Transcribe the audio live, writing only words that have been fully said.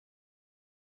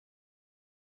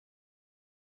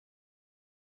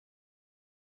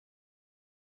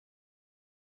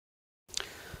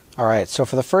Alright, so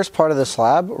for the first part of this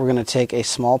lab, we're going to take a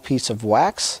small piece of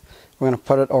wax. We're going to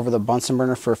put it over the Bunsen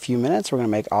burner for a few minutes. We're going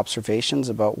to make observations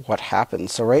about what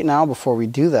happens. So right now, before we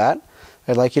do that,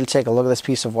 I'd like you to take a look at this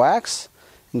piece of wax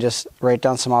and just write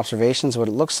down some observations, what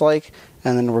it looks like,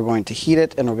 and then we're going to heat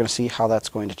it and we're going to see how that's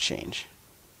going to change.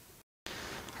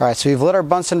 Alright, so we've lit our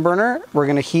Bunsen burner. We're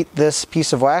going to heat this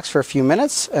piece of wax for a few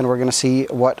minutes and we're going to see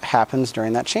what happens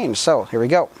during that change. So here we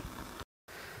go.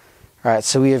 Alright,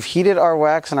 so we have heated our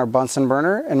wax in our Bunsen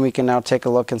burner and we can now take a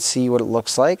look and see what it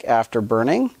looks like after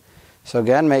burning. So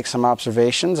again, make some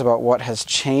observations about what has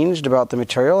changed about the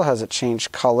material. Has it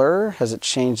changed color? Has it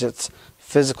changed its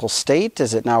physical state?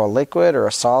 Is it now a liquid or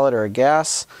a solid or a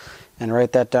gas? And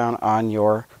write that down on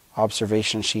your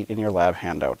observation sheet in your lab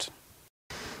handout.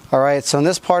 Alright, so in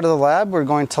this part of the lab, we're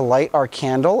going to light our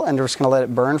candle and we're just going to let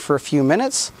it burn for a few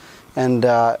minutes. And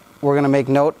we're going to make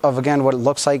note of, again, what it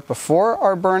looks like before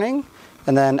our burning.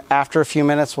 And then after a few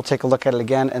minutes, we'll take a look at it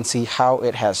again and see how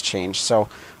it has changed. So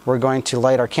we're going to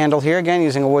light our candle here again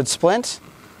using a wood splint.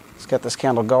 Let's get this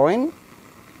candle going.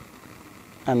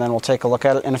 And then we'll take a look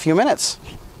at it in a few minutes.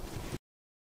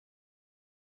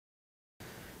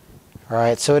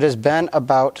 Alright, so it has been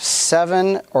about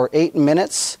 7 or 8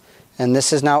 minutes. And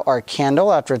this is now our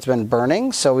candle after it's been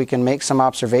burning, so we can make some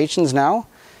observations now.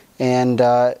 And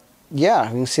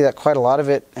yeah, we can see that quite a lot of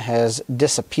it has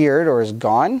disappeared or is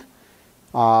gone.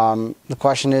 The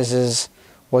question is,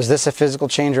 was this a physical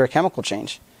change or a chemical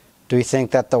change? Do we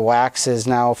think that the wax is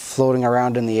now floating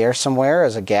around in the air somewhere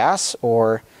as a gas,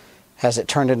 or has it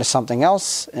turned into something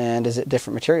else, and is it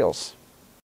different materials?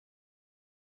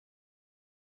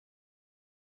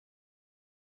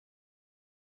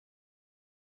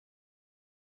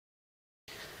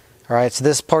 Alright, so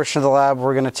this portion of the lab,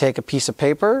 we're going to take a piece of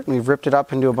paper. We've ripped it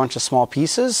up into a bunch of small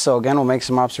pieces. So again, we'll make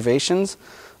some observations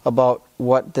about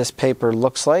what this paper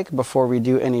looks like before we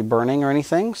do any burning or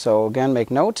anything. So again, make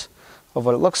note of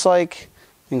what it looks like,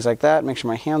 things like that. Make sure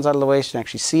my hand's out of the way so you can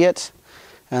actually see it.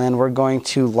 And then we're going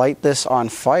to light this on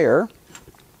fire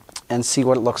and see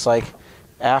what it looks like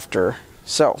after.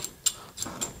 So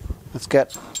let's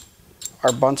get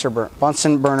our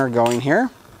Bunsen burner going here.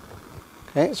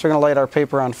 Okay, so we're going to light our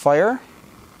paper on fire.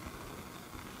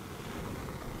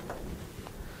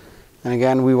 And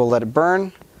again, we will let it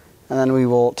burn, and then we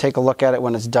will take a look at it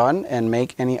when it's done and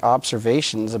make any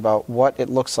observations about what it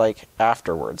looks like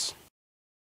afterwards.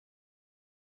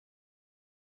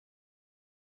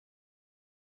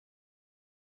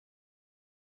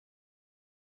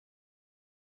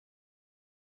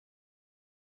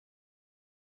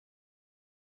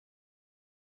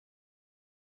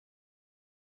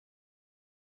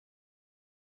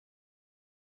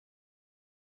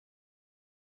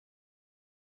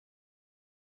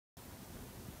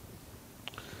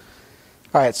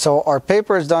 Alright, so our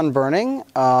paper is done burning,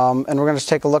 and we're going to just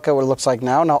take a look at what it looks like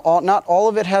now. Now, not all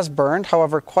of it has burned,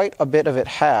 however, quite a bit of it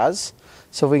has.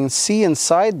 So if we can see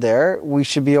inside there, we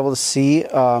should be able to see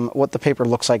what the paper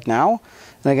looks like now.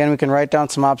 And again, we can write down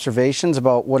some observations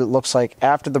about what it looks like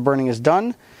after the burning is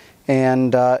done,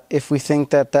 and if we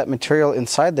think that that material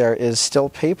inside there is still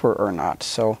paper or not.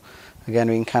 So again,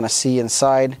 we can kind of see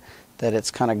inside that it's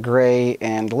kind of gray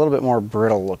and a little bit more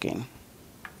brittle looking.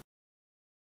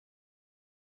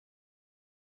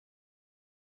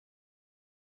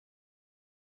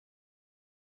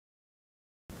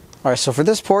 Alright, so for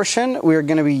this portion, we are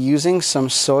going to be using some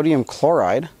sodium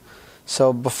chloride.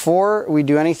 So before we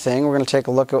do anything, we're going to take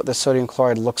a look at what the sodium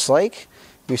chloride looks like.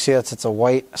 You see that it's a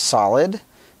white solid.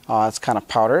 It's kind of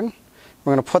powdered.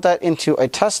 We're going to put that into a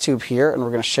test tube here, and we're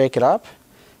going to shake it up,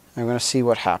 and we're going to see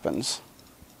what happens.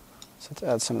 So let's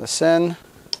add some of this in.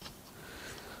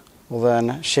 We'll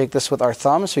then shake this with our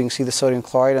thumb so you can see the sodium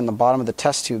chloride in the bottom of the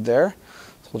test tube there.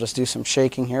 So we'll just do some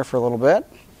shaking here for a little bit.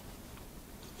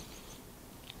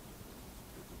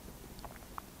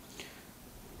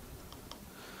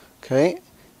 Okay,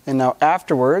 and now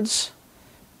afterwards,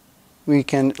 we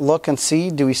can look and see,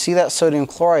 do we see that sodium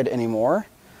chloride anymore,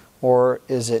 or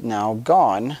is it now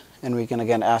gone? And we can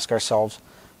again ask ourselves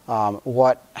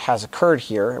what has occurred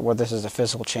here, whether this is a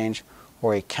physical change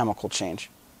or a chemical change.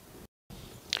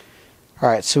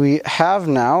 Alright, so we have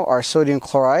now our sodium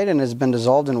chloride and it has been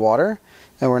dissolved in water,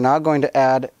 and we're now going to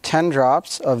add 10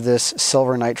 drops of this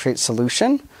silver nitrate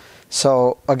solution.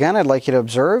 So again, I'd like you to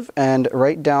observe and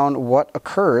write down what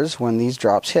occurs when these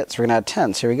drops hit. So we're going to add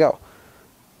 10. So here we go.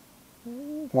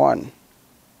 1,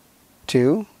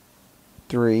 2,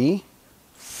 3,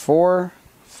 4,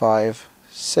 5,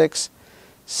 6,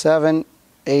 7,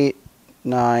 8,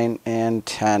 9, and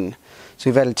 10. So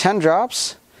we've added 10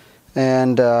 drops,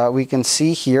 and we can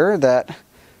see here that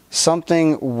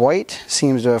something white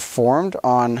seems to have formed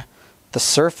on the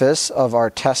surface of our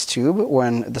test tube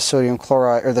when the sodium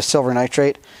chloride or the silver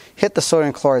nitrate hit the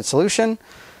sodium chloride solution.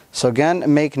 So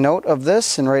again, make note of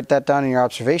this and write that down in your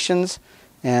observations,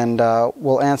 and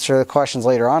we'll answer the questions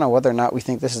later on whether or not we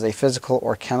think this is a physical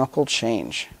or chemical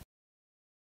change.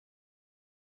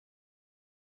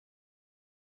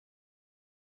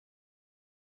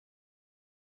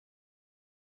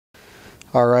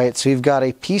 Alright, so we've got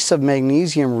a piece of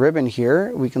magnesium ribbon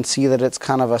here. We can see that it's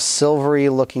kind of a silvery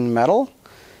looking metal.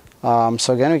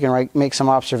 So again, we can make some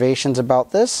observations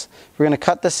about this. We're going to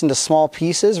cut this into small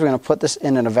pieces. We're going to put this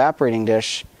in an evaporating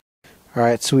dish.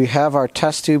 Alright, so we have our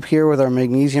test tube here with our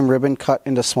magnesium ribbon cut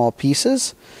into small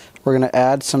pieces. We're going to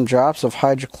add some drops of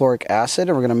hydrochloric acid,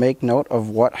 and we're going to make note of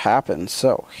what happens.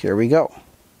 So here we go.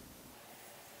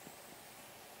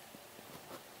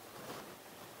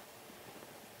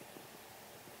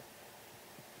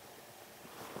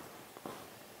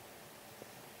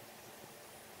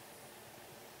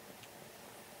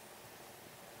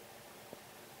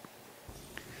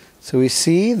 So we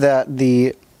see that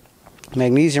the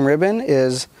magnesium ribbon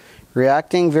is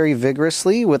reacting very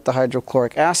vigorously with the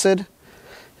hydrochloric acid,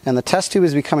 and the test tube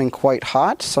is becoming quite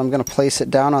hot, so I'm going to place it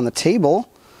down on the table.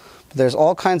 There's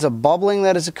all kinds of bubbling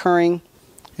that is occurring,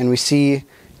 and we see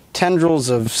tendrils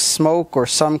of smoke or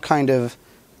some kind of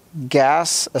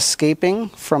gas escaping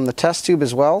from the test tube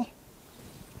as well.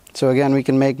 So again, we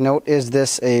can make note, is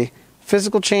this a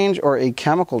physical change or a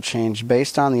chemical change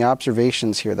based on the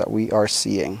observations here that we are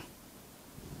seeing?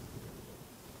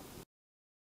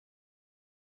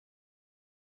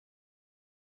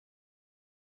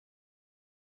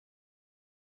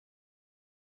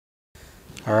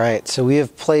 Alright, so we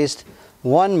have placed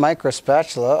 1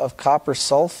 microspatula of copper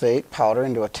sulfate powder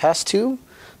into a test tube.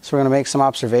 So we're going to make some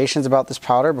observations about this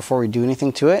powder before we do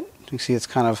anything to it. You can see it's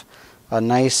kind of a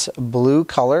nice blue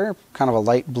color, kind of a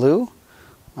light blue.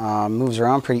 Moves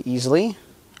around pretty easily.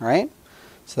 Alright,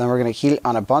 so then we're going to heat it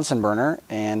on a Bunsen burner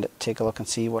and take a look and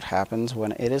see what happens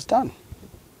when it is done.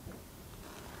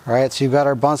 Alright, so you've got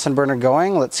our Bunsen burner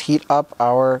going. Let's heat up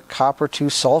our copper 2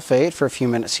 sulfate for a few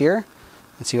minutes here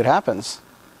and see what happens.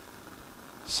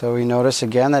 So we notice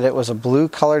again that it was a blue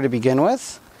color to begin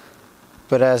with,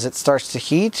 but as it starts to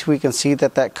heat, we can see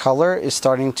that that color is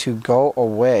starting to go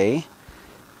away,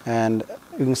 and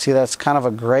you can see that's kind of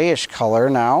a grayish color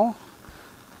now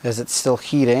as it's still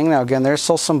heating. Now again, there's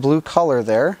still some blue color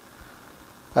there.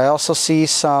 I also see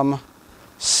some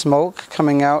smoke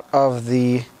coming out of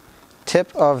the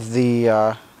tip of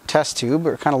the test tube.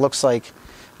 It kind of looks like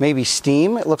maybe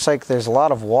steam. It looks like there's a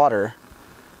lot of water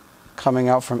coming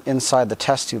out from inside the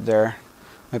test tube there.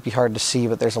 Might be hard to see,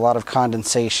 but there's a lot of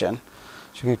condensation.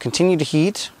 So you're going to continue to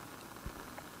heat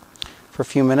for a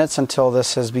few minutes until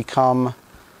this has become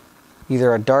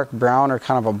either a dark brown or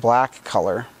kind of a black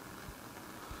color.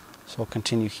 So we'll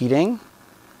continue heating.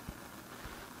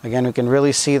 Again, we can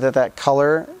really see that that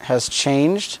color has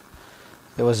changed.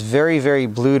 It was very, very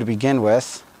blue to begin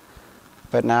with,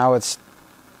 but now it's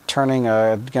turning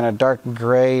again a dark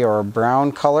gray or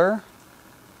brown color.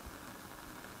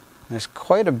 There's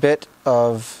quite a bit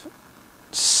of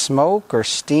smoke or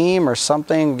steam or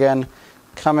something, again,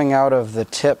 coming out of the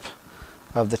tip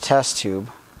of the test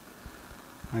tube.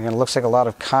 Again, it looks like a lot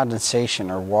of condensation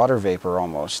or water vapor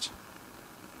almost.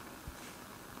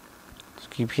 Let's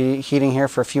keep heating here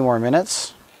for a few more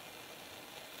minutes.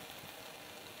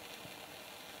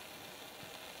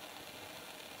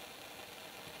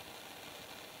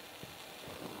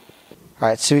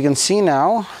 Alright, so we can see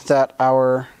now that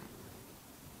our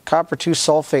copper 2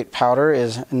 sulfate powder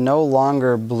is no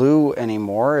longer blue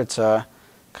anymore. It's a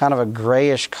kind of a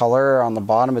grayish color on the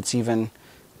bottom. It's even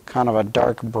kind of a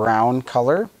dark brown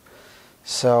color.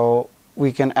 So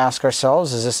we can ask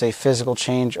ourselves, is this a physical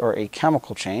change or a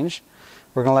chemical change?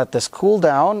 We're going to let this cool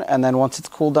down, and then once it's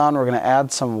cooled down, we're going to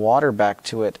add some water back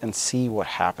to it and see what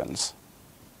happens.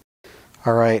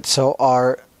 Alright, so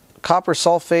our copper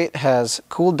sulfate has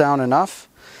cooled down enough.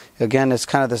 Again, it's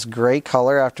kind of this gray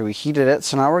color after we heated it.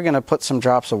 So now we're going to put some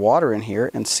drops of water in here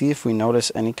and see if we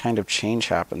notice any kind of change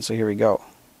happen. So here we go.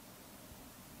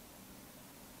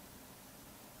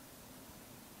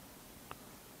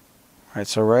 Alright,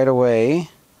 so right away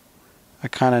I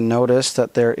kind of noticed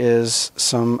that there is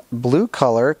some blue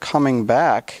color coming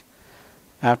back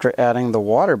after adding the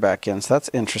water back in. So that's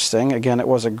interesting. Again, it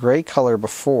was a gray color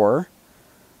before,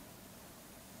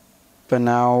 but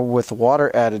now with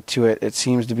water added to it, it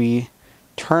seems to be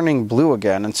turning blue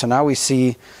again. And so now we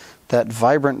see that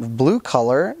vibrant blue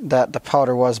color that the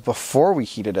powder was before we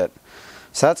heated it.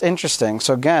 So that's interesting.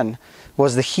 So again,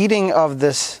 was the heating of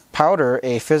this powder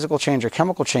a physical change or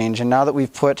chemical change? And now that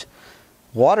we've put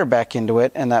water back into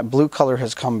it and that blue color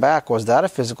has come back, was that a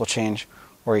physical change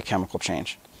or a chemical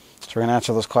change? So we're going to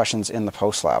answer those questions in the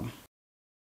post lab.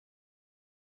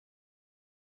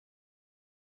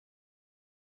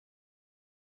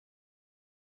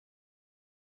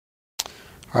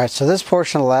 Alright, so this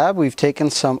portion of the lab, we've taken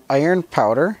some iron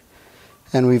powder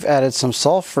and we've added some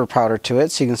sulfur powder to it.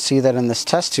 So you can see that in this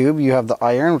test tube you have the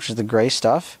iron, which is the gray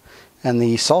stuff, and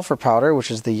the sulfur powder,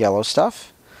 which is the yellow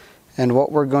stuff. And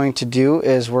what we're going to do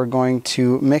is we're going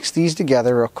to mix these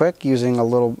together real quick using a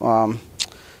little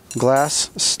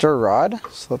glass stir rod.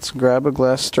 So let's grab a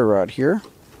glass stir rod here.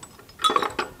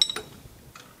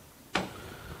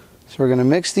 So we're going to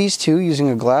mix these two using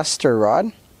a glass stir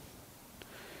rod.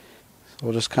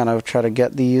 We'll just kind of try to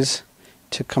get these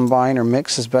to combine or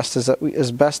mix as best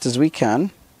as we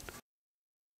can.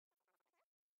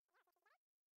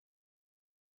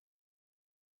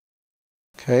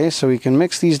 Okay, so we can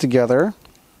mix these together.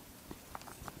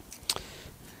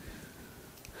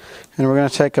 And we're going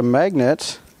to take a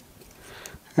magnet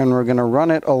and we're going to run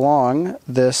it along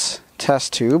this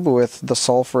test tube with the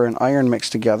sulfur and iron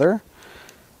mixed together.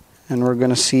 And we're going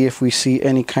to see if we see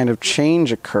any kind of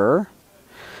change occur.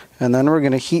 And then we're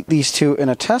going to heat these two in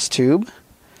a test tube,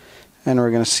 and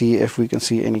we're going to see if we can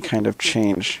see any kind of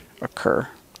change occur.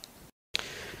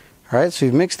 Alright, so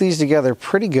we've mixed these together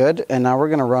pretty good, and now we're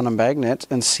going to run a magnet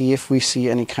and see if we see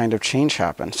any kind of change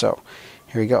happen. So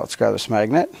here we go, let's grab this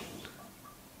magnet.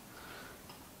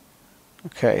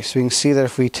 Okay, so you can see that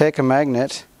if we take a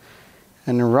magnet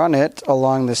and run it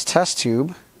along this test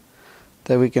tube,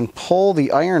 that we can pull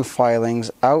the iron filings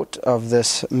out of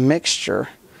this mixture.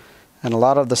 And a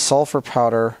lot of the sulfur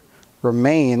powder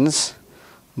remains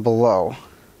below.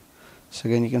 So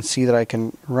again, you can see that I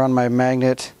can run my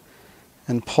magnet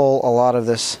and pull a lot of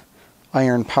this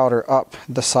iron powder up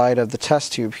the side of the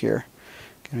test tube here.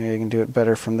 Maybe I can do it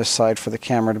better from this side for the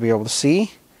camera to be able to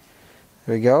see.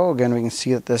 There we go. Again, we can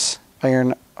see that this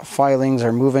iron filings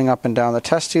are moving up and down the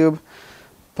test tube,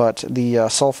 but the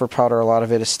sulfur powder, a lot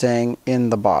of it is staying in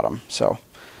the bottom. So.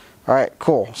 Alright,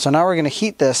 cool. So now we're going to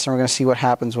heat this and we're going to see what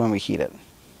happens when we heat it.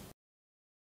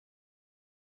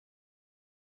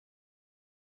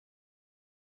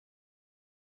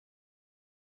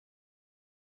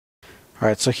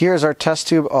 Alright, so here's our test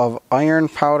tube of iron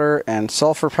powder and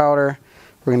sulfur powder.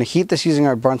 We're going to heat this using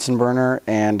our Bunsen burner,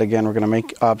 and again we're going to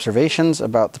make observations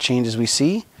about the changes we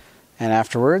see, and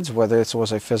afterwards whether this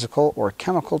was a physical or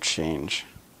chemical change.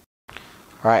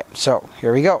 Alright, so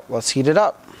here we go. Let's heat it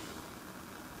up.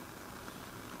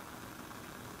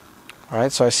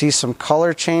 Alright, so I see some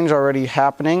color change already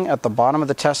happening at the bottom of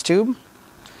the test tube.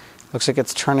 Looks like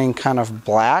it's turning kind of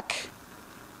black.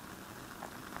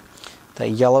 That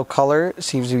yellow color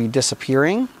seems to be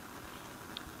disappearing.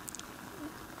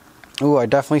 Ooh, I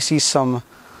definitely see some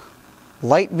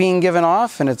light being given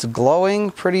off, and it's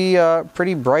glowing pretty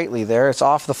brightly there. It's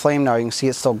off the flame now. You can see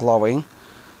it's still glowing.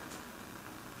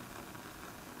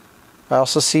 I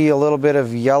also see a little bit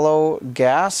of yellow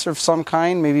gas of some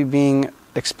kind, maybe being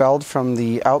expelled from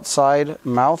the outside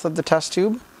mouth of the test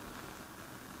tube.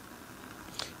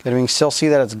 And we can still see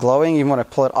that it's glowing even when I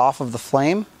pull it off of the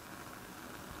flame.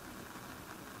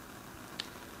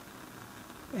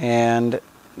 And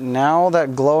now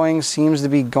that glowing seems to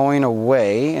be going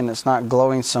away, and it's not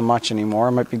glowing so much anymore.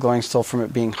 It might be glowing still from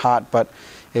it being hot, but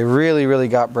it really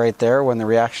got bright there when the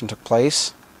reaction took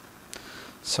place.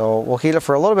 So we'll heat it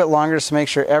for a little bit longer just to make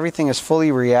sure everything is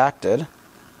fully reacted.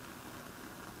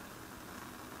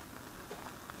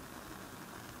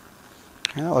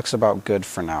 And that looks about good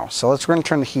for now. So we're going to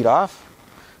turn the heat off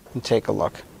and take a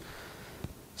look.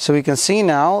 So we can see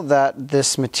now that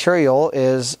this material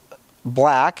is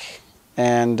black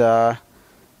and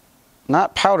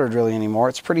not powdered really anymore.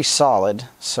 It's pretty solid,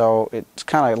 so it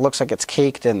kind of looks like it's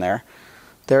caked in there.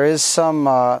 There is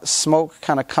some smoke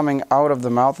kind of coming out of the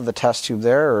mouth of the test tube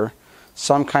there, or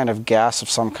some kind of gas of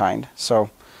some kind. So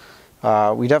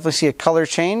we definitely see a color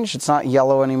change. It's not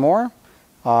yellow anymore.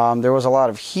 There was a lot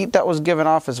of heat that was given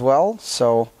off as well,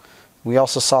 so we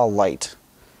also saw light.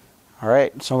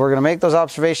 Alright, so we're going to make those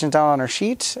observations down on our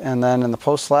sheet, and then in the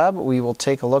post lab we will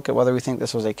take a look at whether we think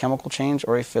this was a chemical change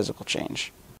or a physical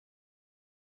change.